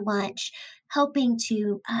meeting for lunch, helping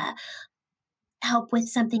to help with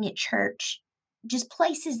something at church, just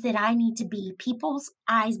places that I need to be, people's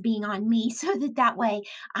eyes being on me so that way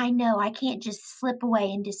I know I can't just slip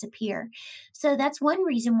away and disappear. So that's one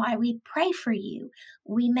reason why we pray for you.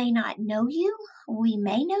 We may not know you. We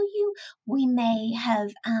may know you. We may have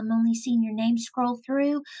only seen your name scroll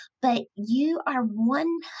through, but you are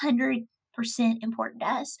 100% important to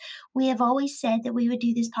us. We have always said that we would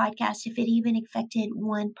do this podcast if it even affected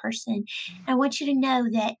one person. I want you to know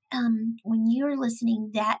that when you're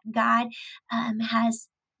listening, that God has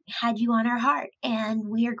had you on our heart, and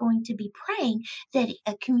we are going to be praying that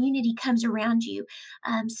a community comes around you.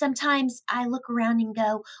 Sometimes I look around and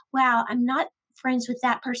go, wow, I'm not friends with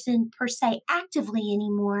that person per se actively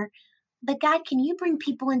anymore, but God, can you bring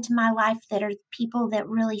people into my life that are people that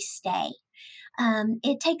really stay?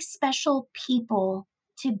 It takes special people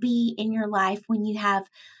to be in your life when you have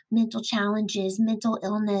mental challenges, mental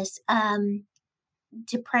illness,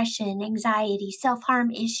 depression, anxiety, self-harm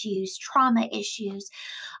issues, trauma issues,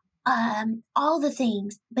 all the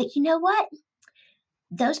things. But you know what?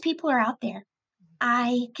 Those people are out there.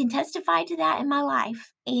 I can testify to that in my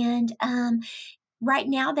life. And right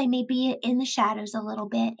now they may be in the shadows a little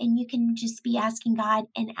bit, and you can just be asking God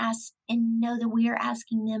and ask and know that we are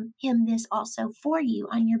asking him this also for you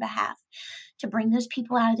on your behalf, to bring those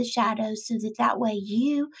people out of the shadows so that way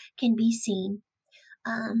you can be seen.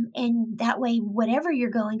 And that way, whatever you're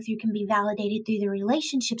going through can be validated through the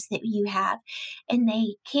relationships that you have. And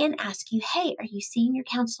they can ask you, hey, are you seeing your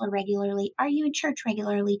counselor regularly? Are you in church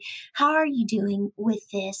regularly? How are you doing with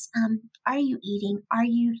this? Are you eating? Are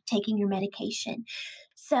you taking your medication?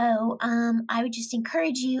 So I would just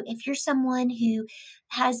encourage you, if you're someone who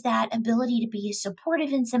has that ability to be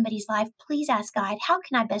supportive in somebody's life, please ask God, how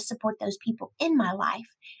can I best support those people in my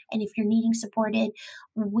life? And if you're needing supported,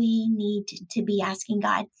 we need to be asking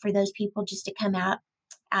God for those people just to come out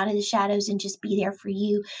of the shadows and just be there for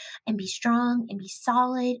you, and be strong and be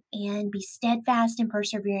solid and be steadfast and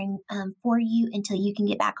persevering for you until you can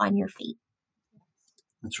get back on your feet.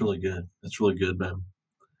 That's really good. That's really good, man.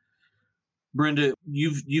 Brenda,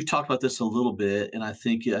 you've talked about this a little bit, and I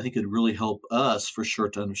think it'd really help us for sure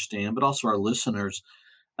to understand, but also our listeners.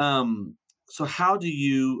 So how do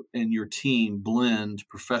you and your team blend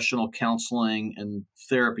professional counseling and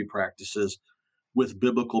therapy practices with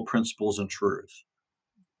biblical principles and truth?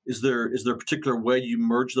 Is there a particular way you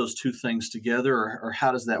merge those two things together, or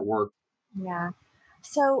how does that work? Yeah.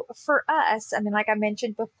 So for us, I mean, like I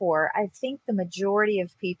mentioned before, I think the majority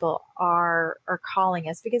of people are calling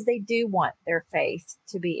us because they do want their faith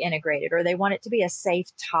to be integrated, or they want it to be a safe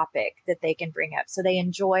topic that they can bring up. So they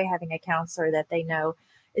enjoy having a counselor that they know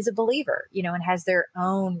is a believer, and has their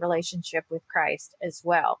own relationship with Christ as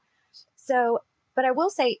well. So, but I will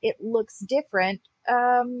say it looks different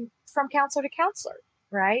from counselor to counselor,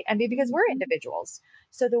 right? I mean, because we're individuals.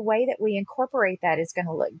 So the way that we incorporate that is going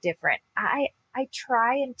to look different. I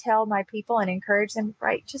try and tell my people and encourage them,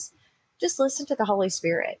 right? Just listen to the Holy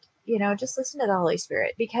Spirit, just listen to the Holy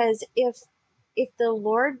Spirit, because if the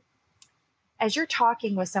Lord, as you're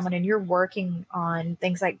talking with someone and you're working on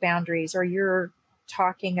things like boundaries, or you're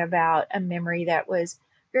talking about a memory that was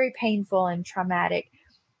very painful and traumatic,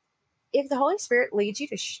 if the Holy Spirit leads you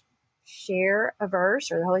to share a verse,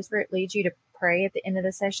 or the Holy Spirit leads you to pray at the end of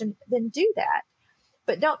the session, then do that.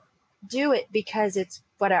 But don't do it because it's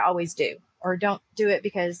what I always do, or don't do it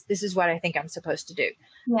because this is what I think I'm supposed to do.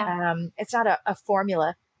 Yeah. It's not a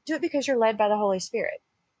formula. Do it because you're led by the Holy Spirit.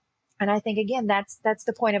 And I think, again, that's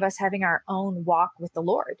the point of us having our own walk with the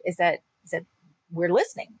Lord, is that we're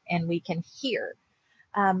listening and we can hear.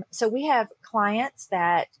 So we have clients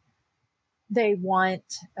that they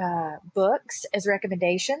want books as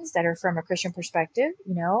recommendations that are from a Christian perspective.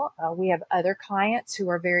 We have other clients who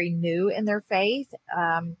are very new in their faith.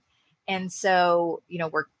 And so,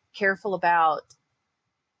 we're careful about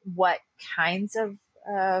what kinds of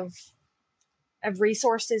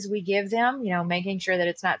resources we give them, making sure that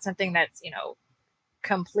it's not something that's,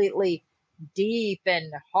 completely deep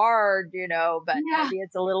and hard, but Yeah. maybe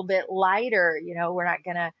it's a little bit lighter. We're not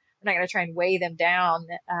gonna try and weigh them down.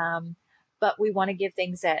 but we want to give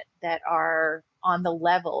things that are on the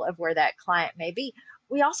level of where that client may be.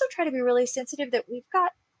 We also try to be really sensitive that we've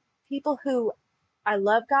got people who, I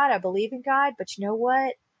love God, I believe in God, but you know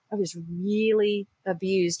what? I was really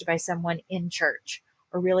abused by someone in church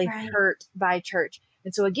or really Right. hurt by church.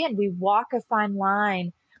 And so again, we walk a fine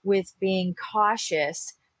line with being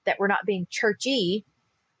cautious that we're not being churchy,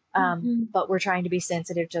 Mm-hmm. but we're trying to be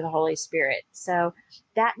sensitive to the Holy Spirit. So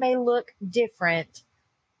that may look different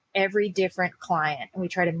every different client, and we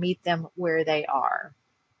try to meet them where they are.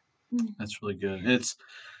 That's really good. And it's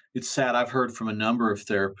sad. I've heard from a number of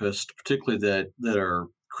therapists, particularly that are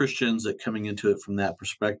Christians, that coming into it from that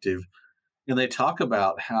perspective, and they talk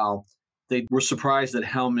about how they were surprised at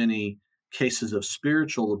how many cases of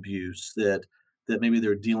spiritual abuse that maybe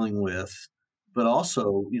they're dealing with, but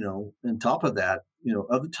also, on top of that,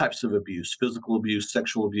 other types of abuse, physical abuse,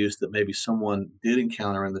 sexual abuse that maybe someone did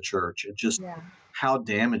encounter in the church, and just Yeah. how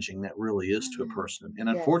damaging that really is to a person. And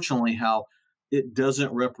Yes. unfortunately, how it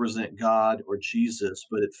doesn't represent God or Jesus,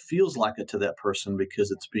 but it feels like it to that person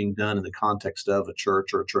because it's being done in the context of a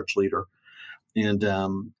church or a church leader. And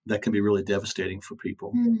that can be really devastating for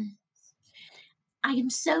people. Mm. I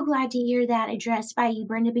am so glad to hear that addressed by you,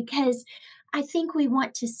 Brenda, because I think we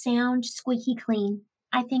want to sound squeaky clean.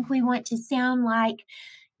 I think we want to sound like,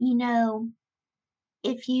 you know,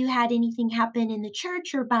 if you had anything happen in the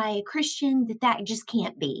church or by a Christian, that just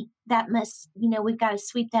can't be. That must, we've got to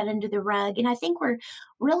sweep that under the rug. And I think we're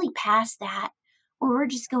really past that, or we're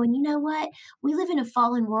just going, you know what? We live in a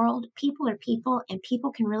fallen world. People are people, and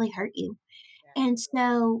people can really hurt you. And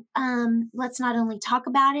so let's not only talk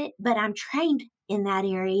about it, but I'm trained in that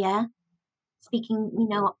area, speaking,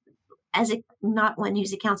 as a not one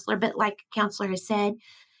who's a counselor, but like a counselor has said.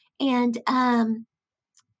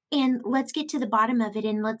 And let's get to the bottom of it,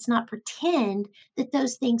 and let's not pretend that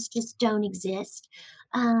those things just don't exist.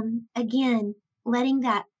 Again, letting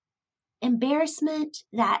that embarrassment,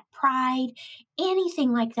 that pride,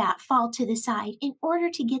 anything like that fall to the side in order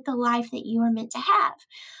to get the life that you are meant to have.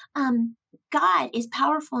 God is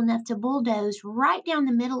powerful enough to bulldoze right down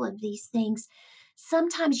the middle of these things.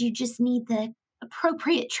 Sometimes you just need the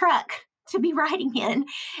appropriate truck to be riding in.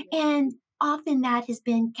 And often that has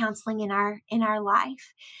been counseling in our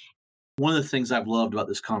life. One of the things I've loved about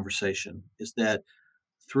this conversation is that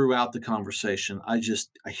throughout the conversation, I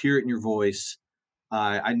hear it in your voice.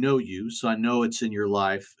 I know you, so I know it's in your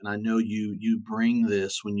life, and I know you bring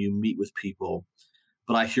this when you meet with people.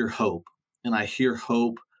 But I hear hope, and I hear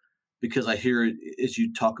hope because I hear it as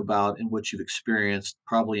you talk about and what you've experienced,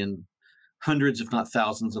 probably in hundreds, if not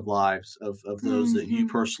thousands, of lives of those that you Mhm.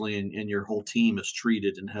 personally and your whole team has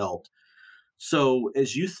treated and helped. So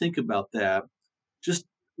as you think about that, just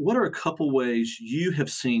what are a couple ways you have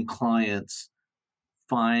seen clients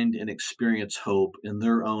find and experience hope in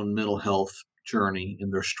their own mental health journey, in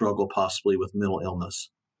their struggle possibly with mental illness?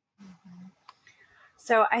 Mhm.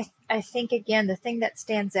 So I think again, the thing that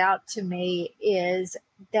stands out to me is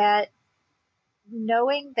that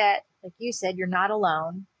knowing that, like you said, you're not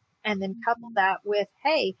alone, and then couple that with,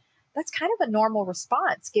 hey, that's kind of a normal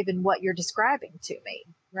response given what you're describing to me,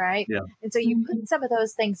 right? Yeah. And so you Mhm. put some of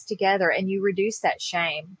those things together and you reduce that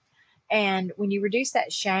shame. And when you reduce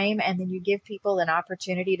that shame and then you give people an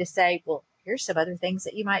opportunity to say, well, here's some other things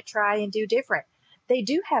that you might try and do different, they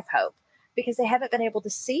do have hope because they haven't been able to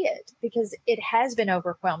see it because it has been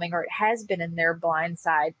overwhelming or it has been in their blind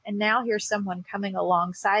side. And now here's someone coming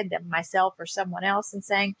alongside them, myself or someone else, and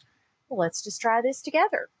saying, well, let's just try this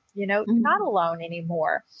together. You're not Mhm. alone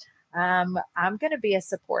anymore. I'm going to be a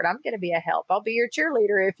support. I'm going to be a help. I'll be your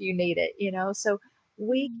cheerleader if you need it. So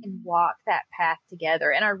we can walk that path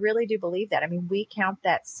together. And I really do believe that. I mean, we count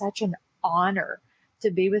that such an honor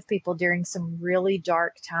to be with people during some really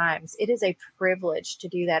dark times. It is a privilege to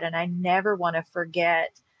do that. And I never want to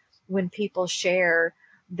forget when people share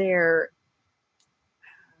their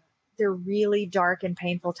really dark and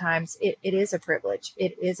painful times. It is a privilege.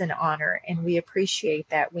 It is an honor. And we appreciate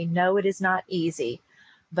that. We know it is not easy,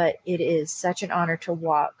 but it is such an honor to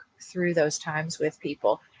walk through those times with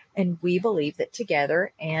people. And we believe that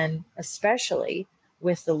together, and especially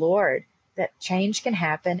with the Lord, that change can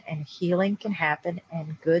happen and healing can happen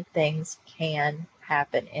and good things can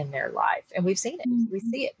happen in their life. And we've seen it. We Mhm.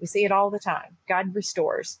 see it. We see it all the time. God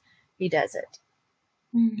restores. He does it.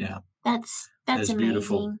 Mhm. Yeah. That That's is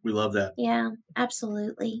beautiful. amazing. We love that. Yeah,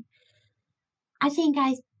 absolutely. I think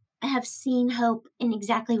I have seen hope in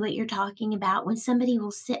exactly what you're talking about when somebody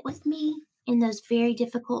will sit with me in those very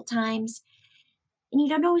difficult times. And you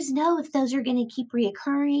don't always know if those are going to keep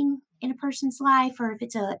reoccurring in a person's life or if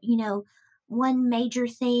it's one major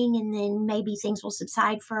thing and then maybe things will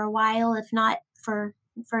subside for a while, if not for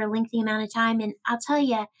for a lengthy amount of time. And I'll tell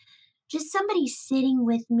you, just somebody sitting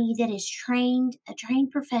with me that is a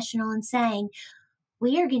trained professional, and saying,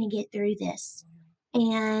 we are going to get through this,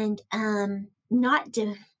 and not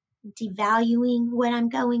devaluing what I'm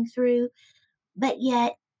going through, but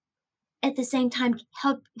yet at the same time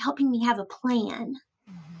helping me have a plan.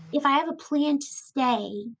 If I have a plan to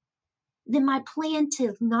stay, then my plan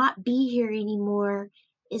to not be here anymore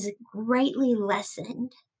is greatly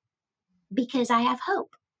lessened because I have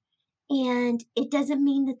hope. And it doesn't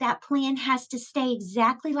mean that that plan has to stay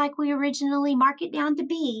exactly like we originally marked it down to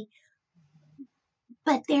be.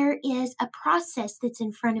 But there is a process that's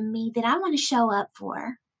in front of me that I want to show up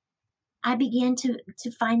for. I begin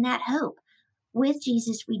to find that hope. With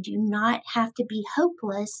Jesus, we do not have to be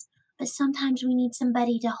hopeless, but sometimes we need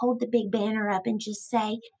somebody to hold the big banner up and just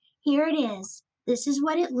say, here it is. This is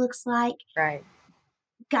what it looks like. Right.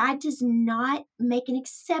 God does not make an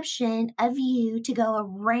exception of you to go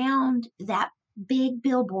around that big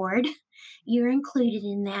billboard. You're included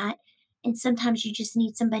in that. And sometimes you just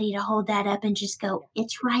need somebody to hold that up and just go,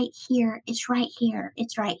 it's right here. It's right here.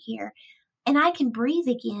 It's right here. And I can breathe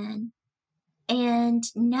again and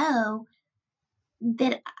know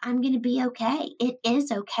that I'm going to be okay. It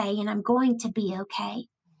is okay. And I'm going to be okay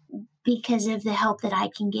because of the help that I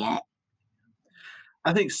can get.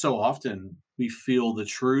 I think so often we feel the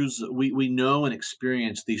truths, we know and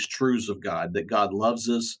experience these truths of God, that God loves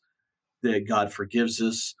us, that God forgives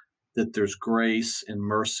us, that there's grace and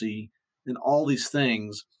mercy and all these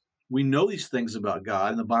things. We know these things about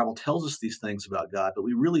God, and the Bible tells us these things about God, but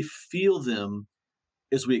we really feel them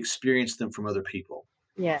as we experience them from other people.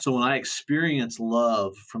 Yeah. So when I experience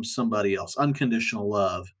love from somebody else, unconditional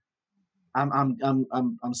love, I'm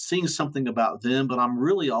seeing something about them, but I'm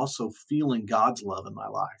really also feeling God's love in my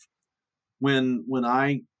life. When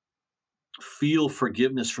I feel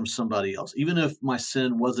forgiveness from somebody else, even if my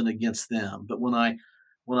sin wasn't against them, but when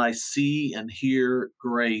I see and hear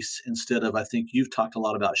grace instead of, I think you've talked a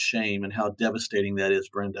lot about shame and how devastating that is,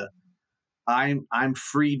 Brenda. I'm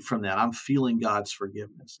freed from that. I'm feeling God's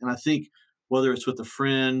forgiveness. And I think whether it's with a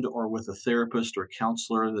friend or with a therapist or a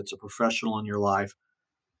counselor that's a professional in your life,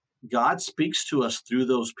 God speaks to us through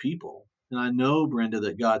those people. And I know, Brenda,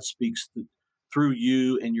 that God speaks through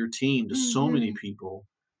you and your team to so many people.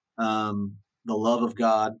 The love of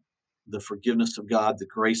God, the forgiveness of God, the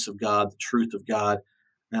grace of God, the truth of God,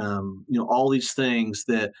 all these things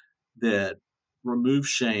that remove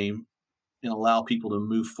shame and allow people to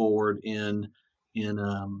move forward in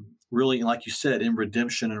really, like you said, in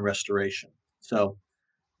redemption and restoration. So,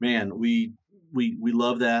 man, we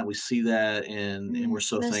love that. We see that, and we're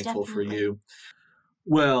so Most thankful for definitely. you.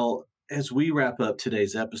 Well, as we wrap up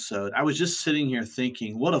today's episode, I was just sitting here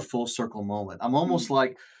thinking, what a full circle moment. I'm almost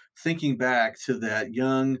like thinking back to that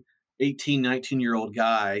young 18, 19-year-old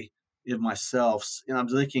guy in myself. And I'm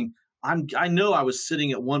thinking, I know I was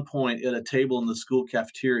sitting at one point at a table in the school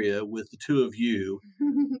cafeteria with the two of you,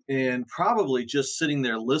 and probably just sitting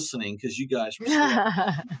there listening because you guys were so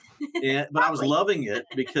but I was loving it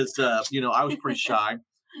because, I was pretty shy,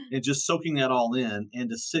 and just soaking that all in, and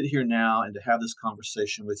to sit here now and to have this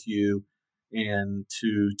conversation with you, and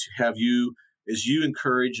to have you, as you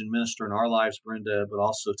encourage and minister in our lives, Brenda, but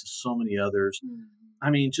also to so many others. I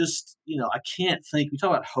mean, just, I can't think, we talk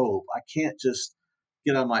about hope. I can't just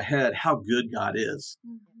get out of my head how good God is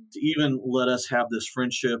to even let us have this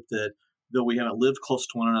friendship that, though we haven't lived close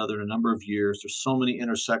to one another in a number of years, there's so many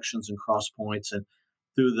intersections and cross points, and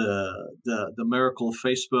through the miracle of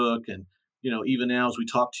Facebook, and even now as we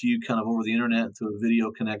talk to you kind of over the internet through a video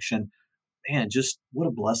connection, man, just what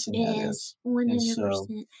a blessing that is. 100%. And so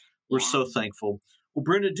we're so thankful. Well,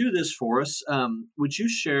 Brenda, do this for us. Would you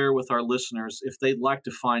share with our listeners if they'd like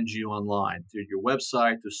to find you online through your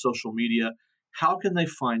website, through social media? How can they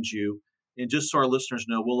find you? And just so our listeners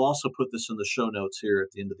know, we'll also put this in the show notes here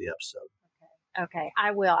at the end of the episode. Okay,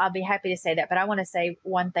 I will. I'll be happy to say that. But I want to say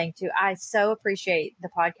one thing too. I so appreciate the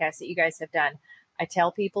podcast that you guys have done. I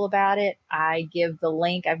tell people about it. I give the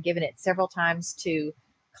link. I've given it several times to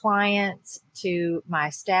clients, to my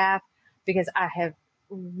staff, because I have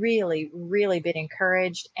really, really been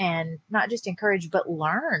encouraged, and not just encouraged, but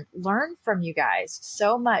learn from you guys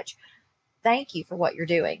so much. Thank you for what you're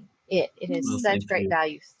doing. It is such great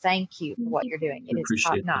value. Thank you for what you're doing. It is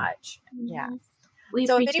top notch. Yeah. We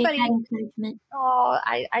So if appreciate anybody, that encouragement.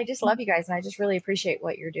 I just love you guys, and I just really appreciate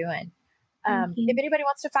what you're doing. If anybody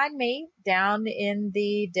wants to find me down in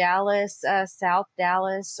the Dallas, South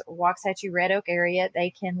Dallas, Waxahachie, Red Oak area, they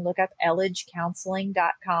can look up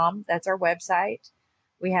ElledgeCounseling.com. That's our website.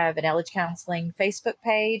 We have an Elledge Counseling Facebook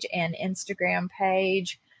page and Instagram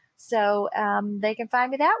page. So they can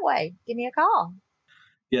find me that way. Give me a call.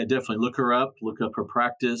 Yeah, definitely look her up. Look up her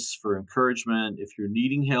practice for encouragement. If you're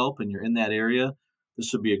needing help and you're in that area,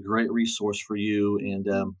 this would be a great resource for you.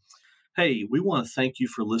 And hey, we want to thank you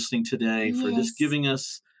for listening today, for just Yes. giving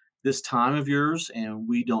us this time of yours, and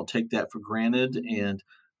we don't take that for granted. And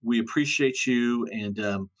we appreciate you.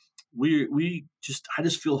 And we just, I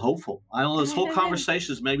just feel hopeful. I don't know, this whole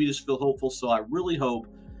conversation has made me just feel hopeful. So I really hope,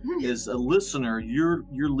 as a listener, you're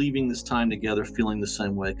leaving this time together feeling the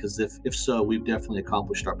same way. Because if so, we've definitely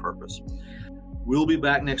accomplished our purpose. We'll be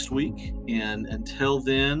back next week, and until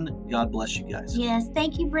then, God bless you guys. Yes.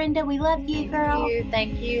 Thank you, Brenda. We love you, girl.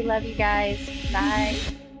 Thank you. Love you guys. Bye.